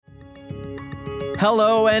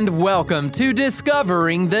Hello and welcome to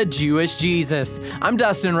Discovering the Jewish Jesus. I'm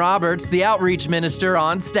Dustin Roberts, the outreach minister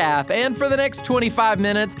on staff, and for the next 25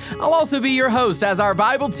 minutes, I'll also be your host as our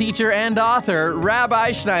Bible teacher and author,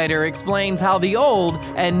 Rabbi Schneider, explains how the Old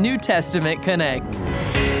and New Testament connect.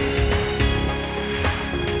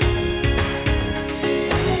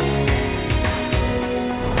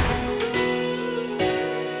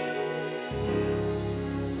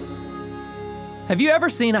 Have you ever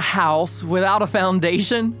seen a house without a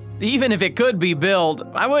foundation? Even if it could be built,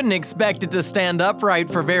 I wouldn't expect it to stand upright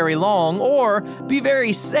for very long or be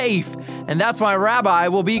very safe. And that's why Rabbi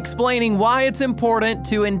will be explaining why it's important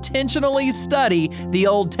to intentionally study the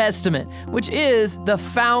Old Testament, which is the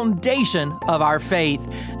foundation of our faith.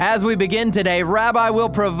 As we begin today, Rabbi will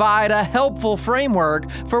provide a helpful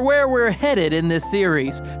framework for where we're headed in this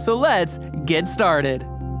series. So let's get started.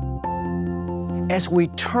 As we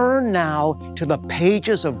turn now to the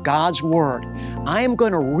pages of God's Word, I am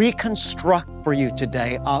going to reconstruct for you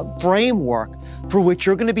today a framework through which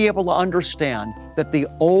you're going to be able to understand that the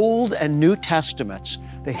Old and New Testaments,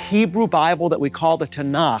 the Hebrew Bible that we call the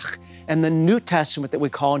Tanakh, and the New Testament that we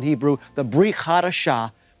call in Hebrew the Brit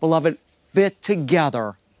Hadashah, beloved, fit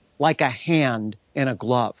together like a hand in a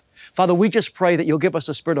glove. Father, we just pray that you'll give us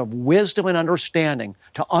a spirit of wisdom and understanding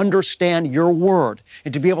to understand your word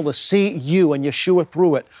and to be able to see you and Yeshua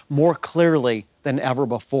through it more clearly than ever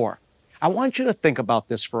before. I want you to think about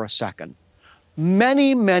this for a second.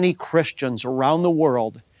 Many Christians around the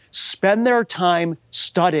world spend their time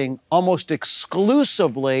studying almost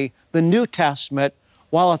exclusively the New Testament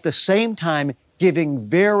while at the same time giving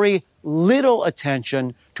very little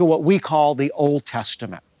attention to what we call the Old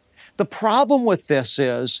Testament. The problem with this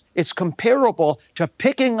is it's comparable to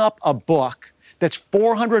picking up a book that's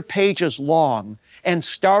 400 pages long and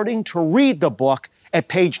starting to read the book at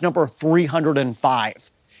page number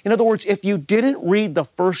 305. In other words, if you didn't read the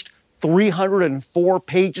first 304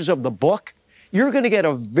 pages of the book, you're going to get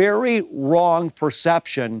a very wrong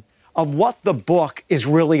perception of what the book is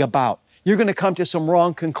really about. You're going to come to some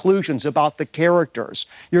wrong conclusions about the characters.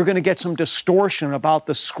 You're going to get some distortion about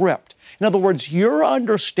the script. In other words, your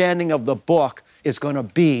understanding of the book is going to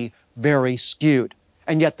be very skewed.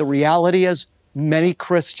 And yet the reality is many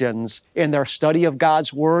Christians in their study of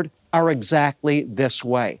God's Word are exactly this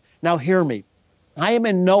way. Now hear me. I am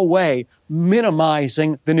in no way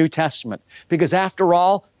minimizing the New Testament because after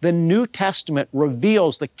all, the New Testament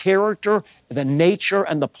reveals the character, the nature,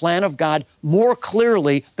 and the plan of God more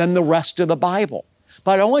clearly than the rest of the Bible.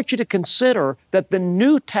 But I want you to consider that the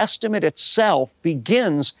New Testament itself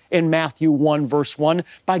begins in Matthew 1, verse 1,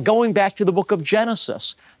 by going back to the book of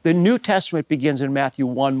Genesis. The New Testament begins in Matthew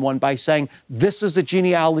 1:1 by saying, this is the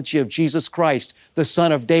genealogy of Jesus Christ, the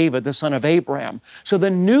son of David, the son of Abraham. So the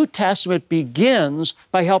New Testament begins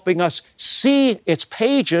by helping us see its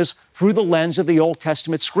pages through the lens of the Old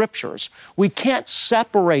Testament scriptures. We can't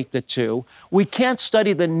separate the two. We can't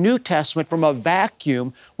study the New Testament from a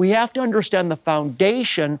vacuum. We have to understand the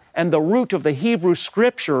foundation and the root of the Hebrew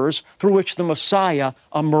scriptures through which the Messiah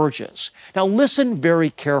emerges. Now listen very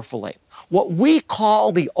carefully. What we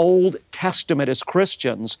call the Old Testament as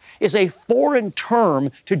Christians is a foreign term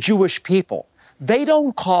to Jewish people. They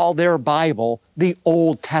don't call their Bible the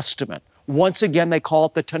Old Testament. Once again, they call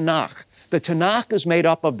it the Tanakh. The Tanakh is made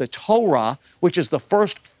up of the Torah, which is the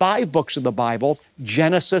first 5 books of the Bible,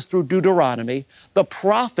 Genesis through Deuteronomy, the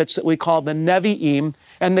prophets that we call the Nevi'im,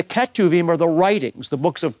 and the Ketuvim are the writings, the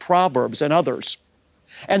books of Proverbs and others.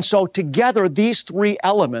 And so together, these 3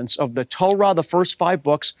 elements of the Torah, the first 5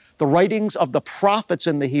 books, the writings of the prophets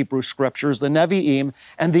in the Hebrew Scriptures, the Nevi'im,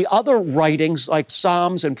 and the other writings like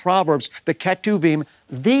Psalms and Proverbs, the Ketuvim,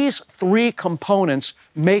 these 3 components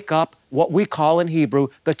make up what we call in Hebrew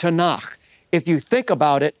the Tanakh. If you think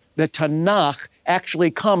about it, the Tanakh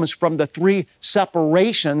actually comes from the 3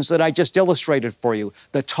 separations that I just illustrated for you.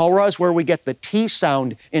 The Torah is where we get the T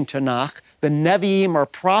sound in Tanakh. The Nevi'im, or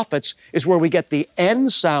prophets, is where we get the N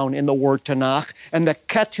sound in the word Tanakh. And the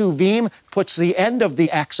Ketuvim puts the end of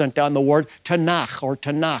the accent on the word Tanakh or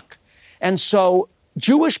Tanakh. And so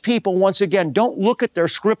Jewish people, once again, don't look at their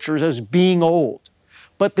scriptures as being old.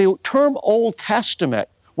 But the term Old Testament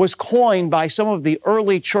was coined by some of the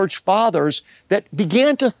early church fathers that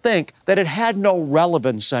began to think that it had no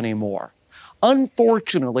relevance anymore.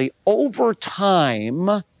 Unfortunately, over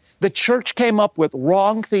time, the church came up with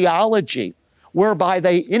wrong theology, whereby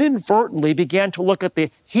they inadvertently began to look at the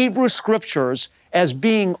Hebrew Scriptures as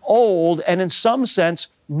being old and in some sense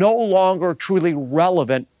no longer truly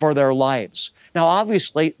relevant for their lives. Now,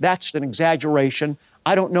 obviously, that's an exaggeration.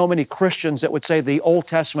 I don't know many Christians that would say the Old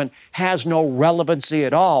Testament has no relevancy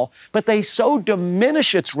at all, but they so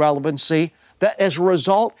diminish its relevancy that as a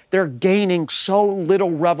result, they're gaining so little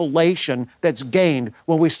revelation that's gained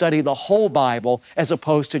when we study the whole Bible as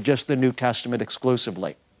opposed to just the New Testament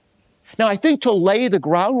exclusively. Now, I think to lay the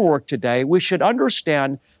groundwork today, we should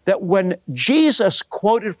understand that when Jesus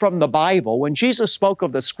quoted from the Bible, when Jesus spoke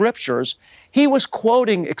of the Scriptures, he was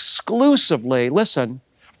quoting exclusively, listen,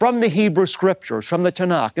 from the Hebrew Scriptures, from the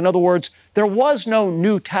Tanakh. In other words, there was no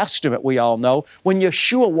New Testament, we all know, when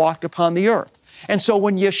Yeshua walked upon the earth. And so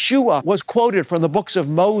when Yeshua was quoted from the books of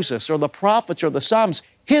Moses or the prophets or the Psalms,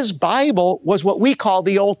 his Bible was what we call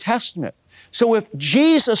the Old Testament. So if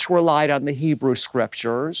Jesus relied on the Hebrew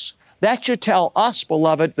Scriptures, that should tell us,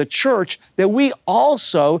 beloved, the church, that we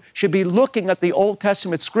also should be looking at the Old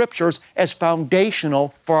Testament Scriptures as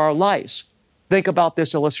foundational for our lives. Think about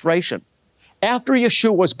this illustration. After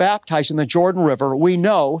Yeshua was baptized in the Jordan River, we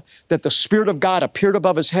know that the Spirit of God appeared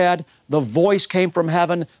above his head. The voice came from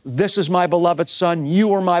heaven, "This is my beloved Son,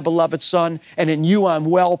 you are my beloved Son, and in you I'm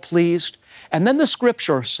well pleased." And then the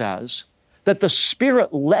Scripture says that the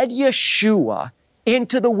Spirit led Yeshua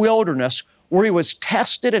into the wilderness where he was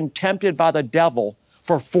tested and tempted by the devil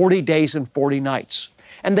for 40 days and 40 nights.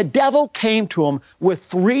 And the devil came to him with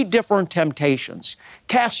 3 different temptations.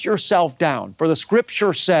 Cast yourself down, for the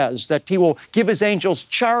Scripture says that he will give his angels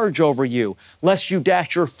charge over you, lest you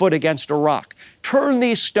dash your foot against a rock. Turn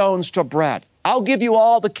these stones to bread. I'll give you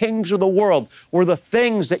all the kings of the world, were the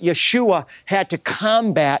things that Yeshua had to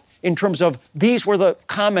combat in terms of these were the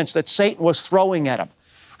comments that Satan was throwing at him.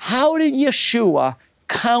 How did Yeshua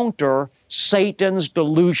counter Satan's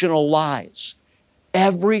delusional lies?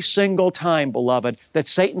 Every single time, beloved, that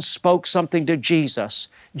Satan spoke something to Jesus,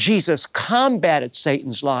 Jesus combated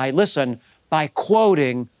Satan's lie, listen, by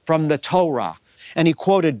quoting from the Torah. And he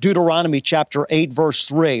quoted Deuteronomy chapter 8, verse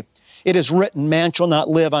 3. "It is written, man shall not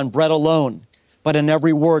live on bread alone, but in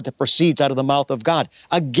every word that proceeds out of the mouth of God."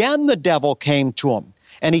 Again, the devil came to him,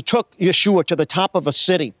 and he took Yeshua to the top of a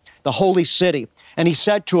city, the holy city, and he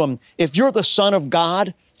said to him, "If you're the Son of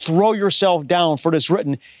God, throw yourself down, for it is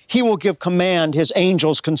written, he will give command his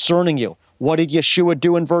angels concerning you." What did Yeshua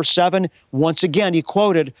do in verse 7? Once again, he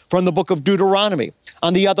quoted from the book of Deuteronomy.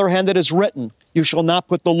 "On the other hand, it is written, you shall not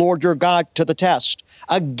put the Lord your God to the test."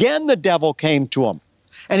 Again, the devil came to him,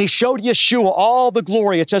 and he showed Yeshua all the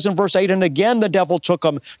glory. It says in verse 8, "And again the devil took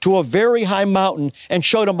him to a very high mountain and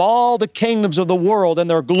showed him all the kingdoms of the world and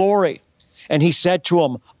their glory. And he said to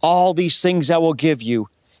him, all these things I will give you,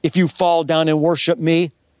 if you fall down and worship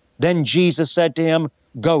me." Then Jesus said to him,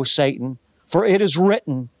 "Go, Satan, for it is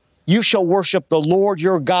written, you shall worship the Lord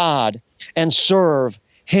your God and serve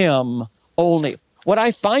him only." What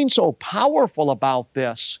I find so powerful about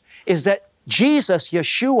this is that Jesus,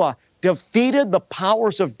 Yeshua, defeated the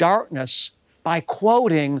powers of darkness by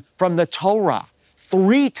quoting from the Torah.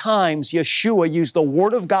 3 times Yeshua used the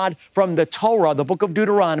Word of God from the Torah, the book of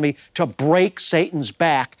Deuteronomy, to break Satan's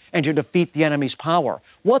back and to defeat the enemy's power.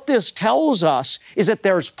 What this tells us is that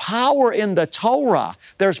there's power in the Torah.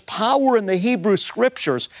 There's power in the Hebrew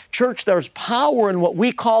Scriptures. Church, there's power in what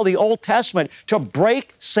we call the Old Testament to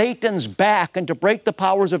break Satan's back and to break the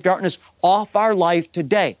powers of darkness off our life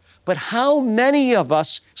today. But how many of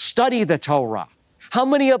us study the Torah? How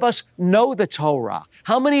many of us know the Torah?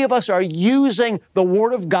 How many of us are using the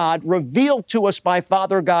Word of God revealed to us by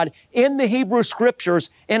Father God in the Hebrew Scriptures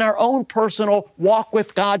in our own personal walk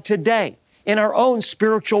with God today, in our own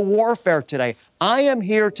spiritual warfare today? I am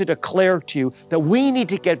here to declare to you that we need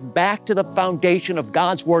to get back to the foundation of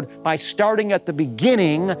God's Word by starting at the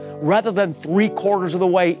beginning rather than 3/4 of the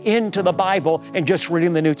way into the Bible and just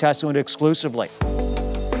reading the New Testament exclusively.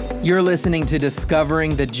 You're listening to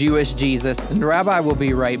Discovering the Jewish Jesus, and Rabbi will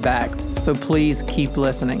be right back, so please keep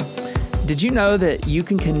listening. Did you know that you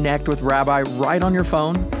can connect with Rabbi right on your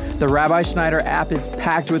phone? The Rabbi Schneider app is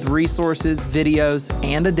packed with resources, videos,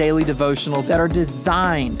 and a daily devotional that are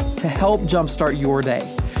designed to help jumpstart your day.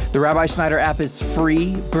 The Rabbi Schneider app is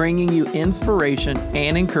free, bringing you inspiration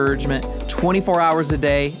and encouragement 24 hours a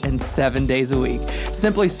day and 7 days a week.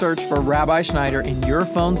 Simply search for Rabbi Schneider in your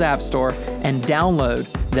phone's app store and download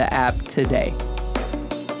the app today.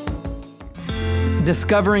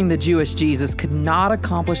 Discovering the Jewish Jesus could not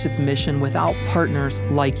accomplish its mission without partners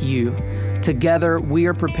like you. Together, we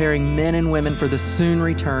are preparing men and women for the soon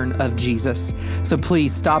return of Jesus. So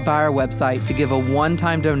please stop by our website to give a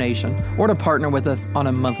one-time donation or to partner with us on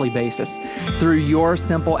a monthly basis. Through your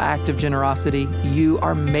simple act of generosity, you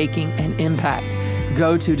are making an impact.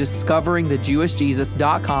 Go to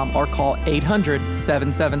discoveringthejewishjesus.com or call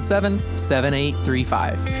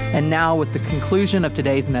 800-777-7835. And now, with the conclusion of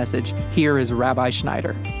today's message, here is Rabbi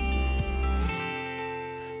Schneider.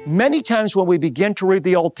 Many times when we begin to read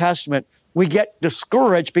the Old Testament, we get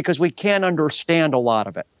discouraged because we can't understand a lot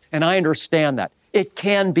of it. And I understand that. It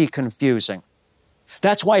can be confusing.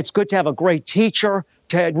 That's why it's good to have a great teacher,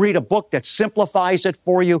 to read a book that simplifies it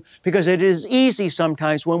for you, because it is easy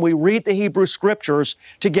sometimes when we read the Hebrew Scriptures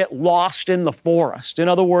to get lost in the forest. In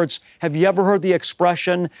other words, have you ever heard the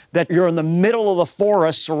expression that you're in the middle of the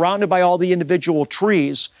forest surrounded by all the individual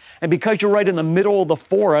trees, and because you're right in the middle of the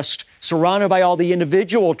forest surrounded by all the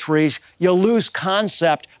individual trees, you lose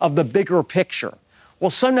concept of the bigger picture? Well,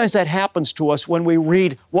 sometimes that happens to us when we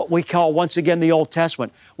read what we call, once again, the Old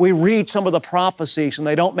Testament. We read some of the prophecies and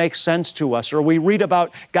they don't make sense to us, or we read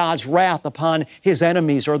about God's wrath upon His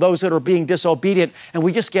enemies or those that are being disobedient, and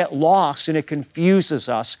we just get lost and it confuses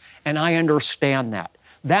us, and I understand that.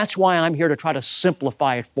 That's why I'm here to try to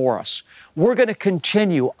simplify it for us. We're going to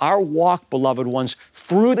continue our walk, beloved ones,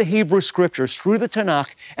 through the Hebrew Scriptures, through the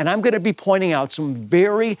Tanakh, and I'm going to be pointing out some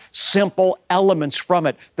very simple elements from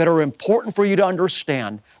it that are important for you to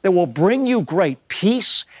understand, that will bring you great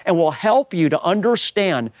peace and will help you to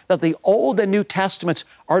understand that the Old and New Testaments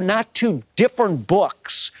are not two different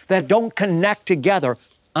books that don't connect together.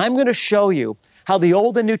 I'm going to show you how the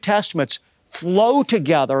Old and New Testaments flow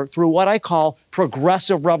together through what I call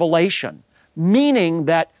progressive revelation, meaning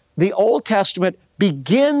that the Old Testament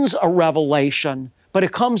begins a revelation, but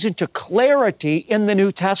it comes into clarity in the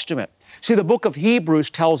New Testament. See, the book of Hebrews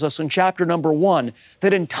tells us in chapter number 1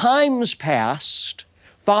 that in times past,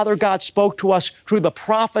 Father God spoke to us through the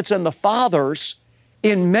prophets and the fathers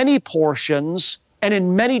in many portions and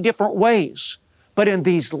in many different ways. But in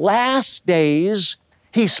these last days,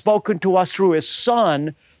 He's spoken to us through His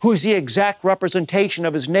Son, who's the exact representation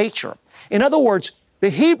of His nature. In other words, the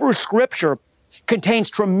Hebrew Scripture contains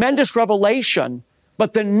tremendous revelation,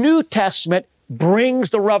 but the New Testament brings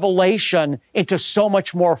the revelation into so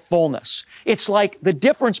much more fullness. It's like the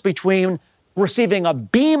difference between receiving a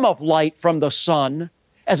beam of light from the sun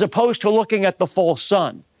as opposed to looking at the full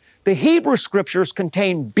sun. The Hebrew Scriptures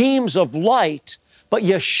contain beams of light, but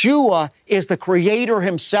Yeshua is the Creator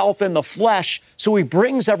Himself in the flesh, so He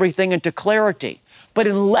brings everything into clarity. But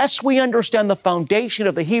unless we understand the foundation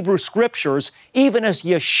of the Hebrew Scriptures, even as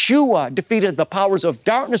Yeshua defeated the powers of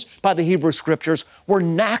darkness by the Hebrew Scriptures, we're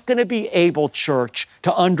not going to be able, church,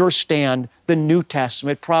 to understand the New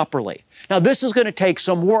Testament properly. Now, this is going to take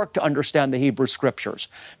some work to understand the Hebrew Scriptures,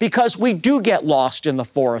 because we do get lost in the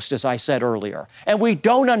forest, as I said earlier, and we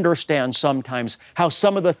don't understand sometimes how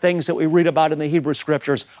some of the things that we read about in the Hebrew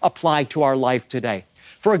Scriptures apply to our life today.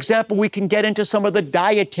 For example, we can get into some of the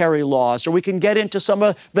dietary laws, or we can get into some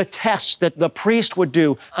of the tests that the priest would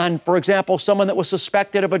do on, for example, someone that was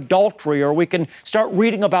suspected of adultery, or we can start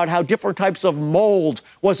reading about how different types of mold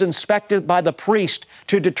was inspected by the priest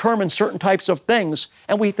to determine certain types of things.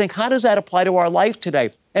 And we think, how does that apply to our life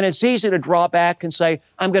today? And it's easy to draw back and say,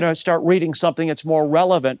 I'm going to start reading something that's more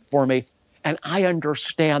relevant for me. And I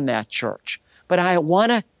understand that, church. But I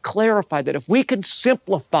want to clarify that if we can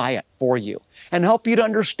simplify it for you and help you to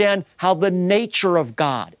understand how the nature of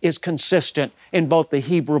God is consistent in both the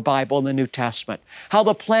Hebrew Bible and the New Testament, how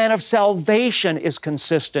the plan of salvation is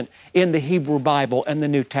consistent in the Hebrew Bible and the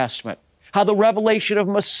New Testament, how the revelation of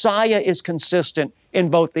Messiah is consistent in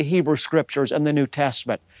both the Hebrew Scriptures and the New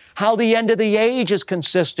Testament, how the end of the age is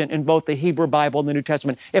consistent in both the Hebrew Bible and the New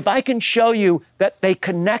Testament. If I can show you that they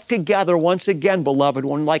connect together once again, beloved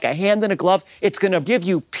one, like a hand in a glove, it's going to give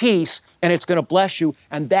you peace and it's going to bless you.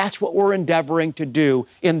 And that's what we're endeavoring to do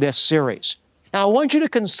in this series. Now, I want you to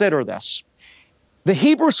consider this. The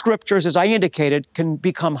Hebrew Scriptures, as I indicated, can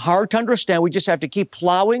become hard to understand. We just have to keep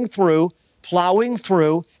plowing through,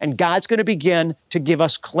 and God's going to begin to give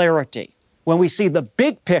us clarity. When we see the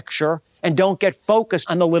big picture and don't get focused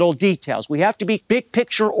on the little details. We have to be big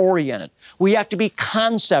picture oriented. We have to be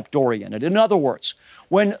concept oriented. In other words,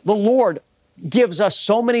 when the Lord gives us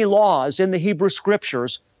so many laws in the Hebrew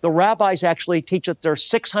Scriptures, the rabbis actually teach that there are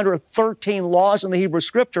 613 laws in the Hebrew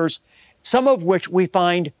Scriptures, some of which we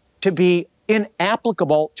find to be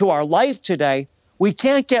inapplicable to our life today. We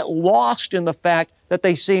can't get lost in the fact that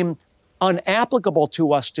they seem unapplicable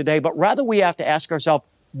to us today, but rather we have to ask ourselves,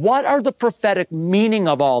 what are the prophetic meaning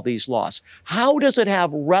of all these laws? How does it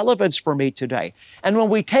have relevance for me today? And when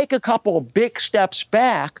we take a couple of big steps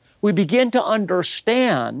back, we begin to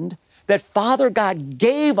understand that Father God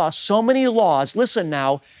gave us so many laws, listen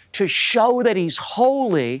now, to show that He's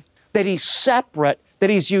holy, that He's separate, that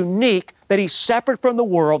He's unique, that He's separate from the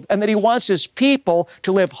world, and that He wants His people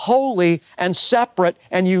to live holy and separate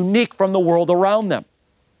and unique from the world around them.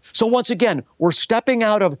 So once again, we're stepping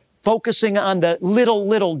out of focusing on the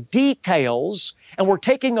little details, and we're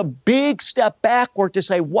taking a big step backward to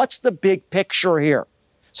say, what's the big picture here?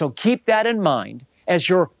 So keep that in mind. as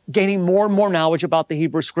you're gaining more and more knowledge about the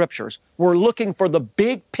Hebrew Scriptures. We're looking for the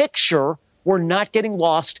big picture. We're not getting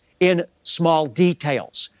lost in small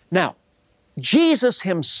details. Now, Jesus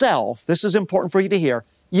himself, this is important for you to hear,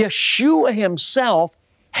 Yeshua himself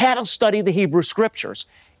had to study the Hebrew Scriptures.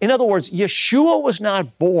 In other words, Yeshua was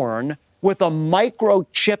not born with a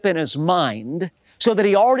microchip in his mind so that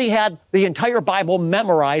he already had the entire Bible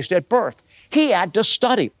memorized at birth. He had to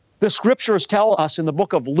study. The Scriptures tell us in the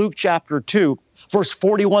book of Luke chapter 2, verse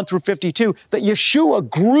 41 through 52, that Yeshua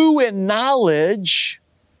grew in knowledge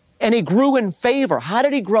and he grew in favor. How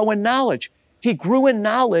did he grow in knowledge? He grew in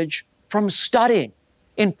knowledge from studying.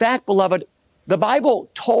 In fact, beloved, the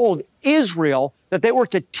Bible told Israel that they were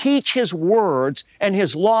to teach his words and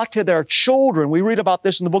his law to their children. We read about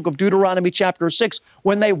this in the book of Deuteronomy chapter 6,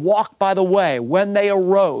 when they walked by the way, when they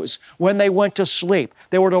arose, when they went to sleep.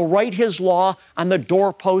 They were to write his law on the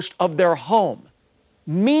doorpost of their home,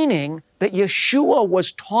 meaning that Yeshua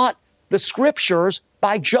was taught the Scriptures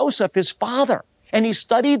by Joseph, his father, and he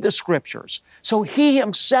studied the Scriptures. So he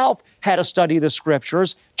himself had to study the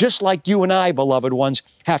Scriptures, just like you and I, beloved ones,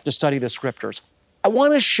 have to study the Scriptures. I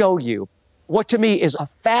want to show you what to me is a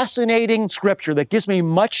fascinating Scripture that gives me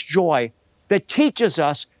much joy, that teaches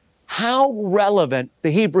us how relevant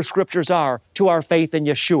the Hebrew Scriptures are to our faith in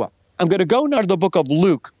Yeshua. I'm going to go now to the book of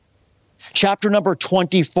Luke, chapter number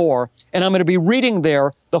 24, and I'm going to be reading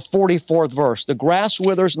there the 44th verse. The grass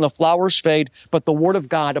withers and the flowers fade, but the word of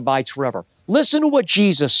God abides forever. Listen to what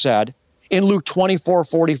Jesus said in Luke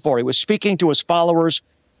 24:44. He was speaking to his followers,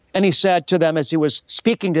 and he said to them, as he was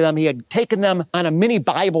speaking to them, he had taken them on a mini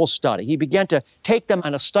Bible study. He began to take them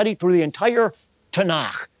on a study through the entire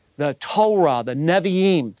Tanakh, the Torah, the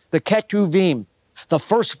Nevi'im, the Ketuvim, the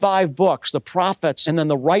first 5 books, the prophets, and then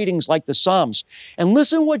the writings like the Psalms. And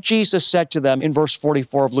listen what Jesus said to them in verse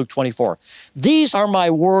 44 of Luke 24. These are my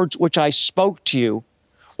words which I spoke to you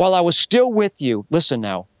while I was still with you. Listen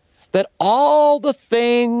now, that all the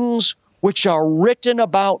things which are written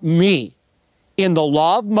about me in the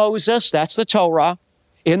law of Moses, that's the Torah,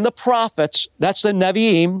 in the prophets, that's the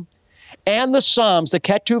Nevi'im, and the Psalms, the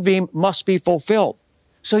Ketuvim, must be fulfilled.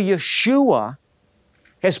 So Yeshua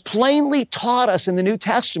has plainly taught us in the New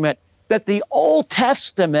Testament that the Old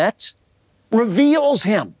Testament reveals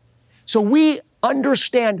him. So we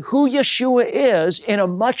understand who Yeshua is in a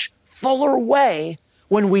much fuller way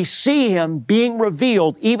when we see him being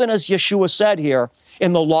revealed, even as Yeshua said here,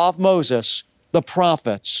 in the law of Moses, the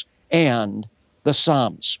prophets, and the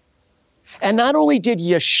Psalms. And not only did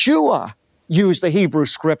Yeshua use the Hebrew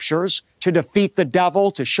Scriptures to defeat the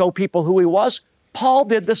devil, to show people who he was, Paul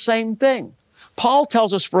did the same thing. Paul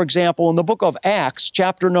tells us, for example, in the book of Acts,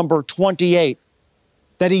 chapter number 28,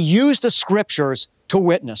 that he used the Scriptures to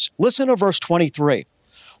witness. Listen to verse 23.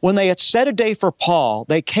 When they had set a day for Paul,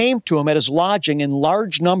 they came to him at his lodging in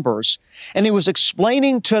large numbers, and he was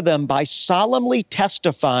explaining to them by solemnly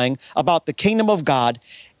testifying about the kingdom of God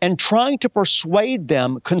and trying to persuade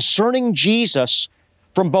them concerning Jesus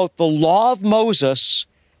from both the law of Moses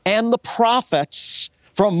and the prophets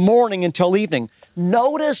from morning until evening.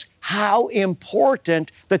 Notice how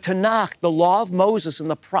important the Tanakh, the law of Moses, and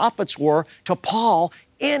the prophets were to Paul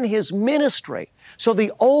in his ministry. So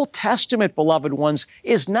the Old Testament, beloved ones,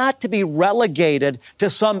 is not to be relegated to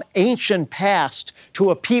some ancient past,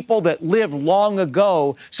 to a people that lived long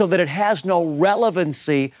ago, so that it has no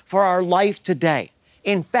relevancy for our life today.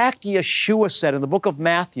 In fact, Yeshua said in the book of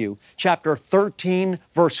Matthew, chapter 13,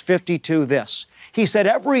 verse 52, this. He said,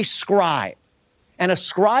 every scribe, and a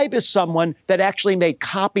scribe is someone that actually made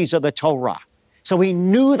copies of the Torah. So he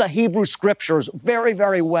knew the Hebrew Scriptures very,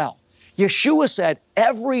 very well. Yeshua said,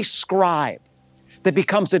 every scribe that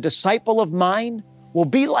becomes a disciple of mine will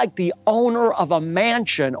be like the owner of a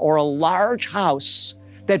mansion or a large house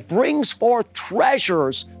that brings forth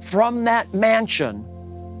treasures from that mansion,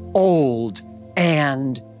 old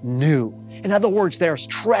and new. In other words, there's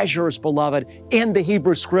treasures, beloved, in the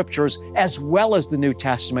Hebrew Scriptures as well as the New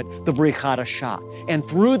Testament, the Brit Hadashah. And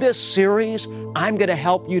through this series, I'm going to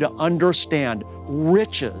help you to understand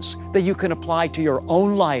riches that you can apply to your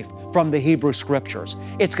own life from the Hebrew Scriptures.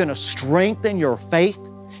 It's going to strengthen your faith.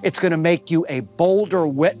 It's going to make you a bolder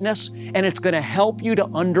witness, and it's going to help you to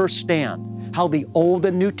understand how the Old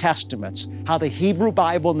and New Testaments, how the Hebrew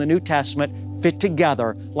Bible and the New Testament fit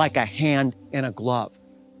together like a hand in a glove.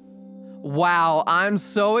 Wow, I'm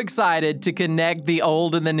so excited to connect the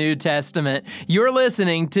Old and the New Testament. You're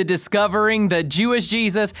listening to Discovering the Jewish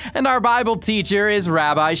Jesus, and our Bible teacher is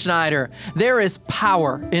Rabbi Schneider. There is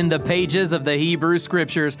power in the pages of the Hebrew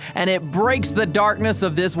Scriptures, and it breaks the darkness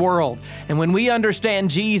of this world. And when we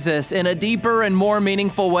understand Jesus in a deeper and more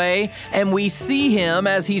meaningful way, and we see Him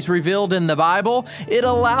as He's revealed in the Bible, it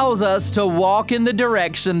allows us to walk in the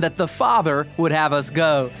direction that the Father would have us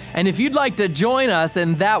go. And if you'd like to join us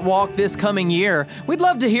in that walk this coming year, we'd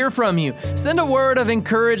love to hear from you. Send a word of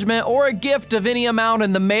encouragement or a gift of any amount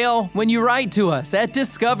in the mail when you write to us at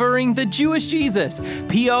Discovering the Jewish Jesus,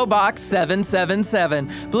 P.O. Box 777,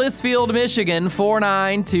 Blissfield, Michigan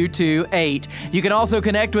 49228. You can also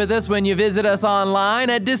connect with us when you visit us online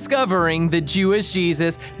at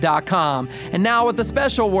discoveringthejewishjesus.com. And now with a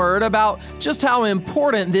special word about just how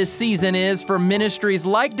important this season is for ministries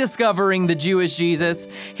like Discovering the Jewish Jesus,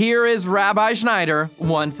 here is Rabbi Schneider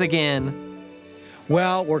once again.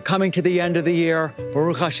 Well, we're coming to the end of the year.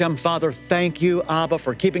 Baruch Hashem, Father, thank you, Abba,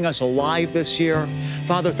 for keeping us alive this year.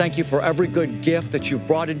 Father, thank you for every good gift that you've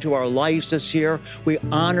brought into our lives this year. We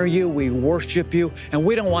honor you, we worship you, and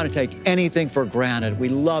we don't want to take anything for granted. We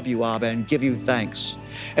love you, Abba, and give you thanks.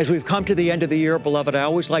 As we've come to the end of the year, beloved, I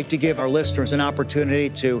always like to give our listeners an opportunity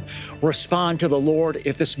to respond to the Lord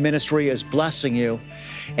if this ministry is blessing you.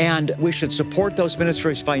 And we should support those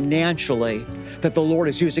ministries financially that the Lord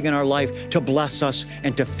is using in our life to bless us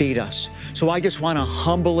and to feed us. So I just want to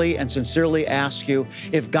humbly and sincerely ask you,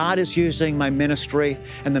 if God is using my ministry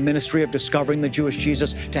and the ministry of Discovering the Jewish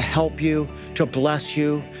Jesus to help you, to bless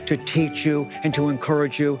you, to teach you, and to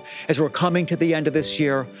encourage you, as we're coming to the end of this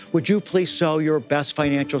year, would you please sow your best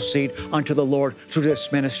financial seed unto the Lord through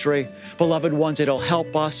this ministry? Beloved ones, it'll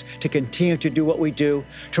help us to continue to do what we do,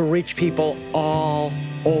 to reach people all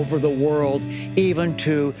over the world, even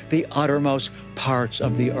to the uttermost parts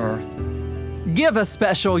of the earth. Give a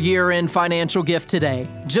special year-end financial gift today.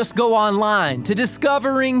 Just go online to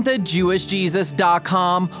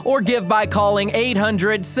discoveringthejewishjesus.com or give by calling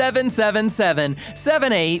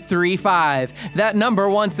 800-777-7835. That number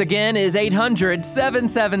once again is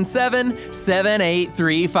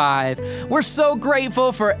 800-777-7835. We're so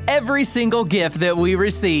grateful for every single gift that we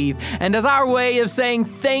receive. And as our way of saying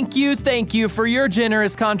thank you for your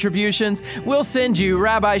generous contributions, we'll send you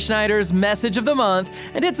Rabbi Schneider's Message of the Month,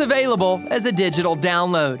 and it's available as a digital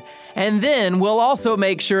download. And then we'll also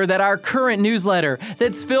make sure that our current newsletter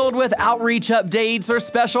that's filled with outreach updates or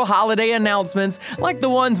special holiday announcements like the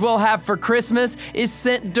ones we'll have for Christmas is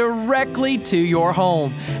sent directly to your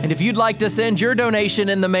home. And if you'd like to send your donation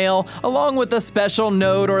in the mail along with a special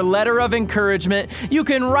note or letter of encouragement, you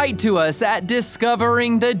can write to us at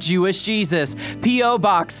Discovering the Jewish Jesus, P.O.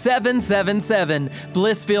 Box 777,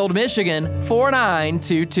 Blissfield, Michigan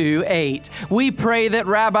 49228. We pray that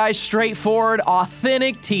Rabbi's straightforward,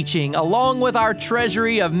 authentic teaching along with our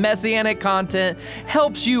treasury of messianic content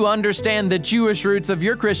helps you understand the Jewish roots of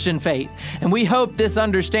your Christian faith. And we hope this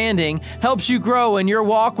understanding helps you grow in your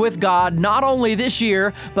walk with God not only this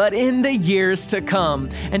year, but in the years to come.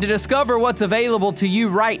 And to discover what's available to you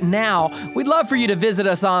right now, we'd love for you to visit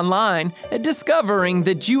us online at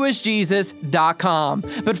discoveringthejewishjesus.com.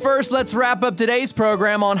 But first, let's wrap up today's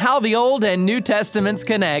program on how the Old and New Testaments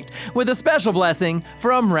connect with a special blessing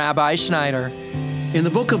from Rabbi Schneider. In the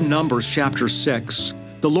book of Numbers, chapter 6,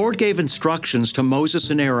 the Lord gave instructions to Moses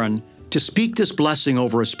and Aaron to speak this blessing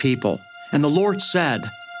over his people. And the Lord said,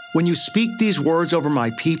 "When you speak these words over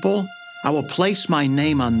my people, I will place my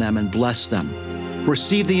name on them and bless them.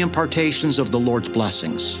 Receive the impartations of the Lord's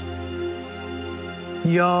blessings."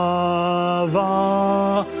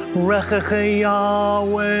 Yavarechecha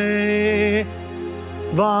Yahweh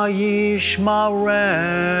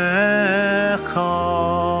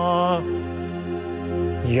vayishmarecha.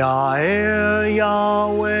 Ya'er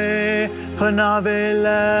Yahweh panav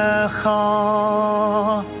elecha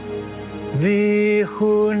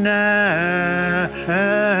vichunecha.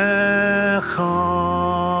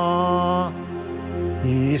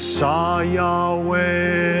 Yisa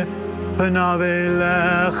Yahweh panav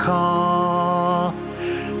elecha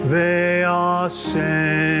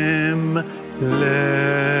ve'asem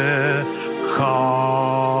lecha.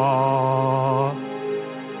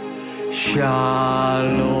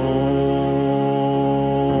 Shalom.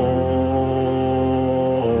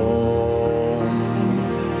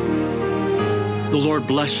 The Lord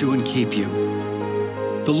bless you and keep you.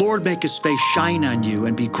 The Lord make his face shine on you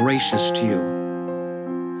and be gracious to you.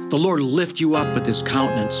 The Lord lift you up with his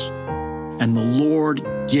countenance, and the Lord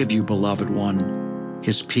give you, beloved one,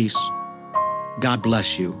 his peace. God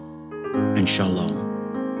bless you, and shalom.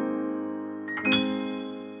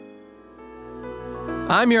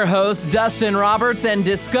 I'm your host, Dustin Roberts, and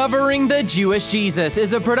Discovering the Jewish Jesus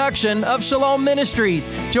is a production of Shalom Ministries.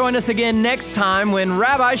 Join us again next time when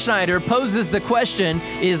Rabbi Schneider poses the question,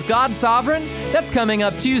 is God sovereign? That's coming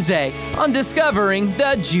up Tuesday on Discovering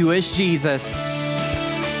the Jewish Jesus.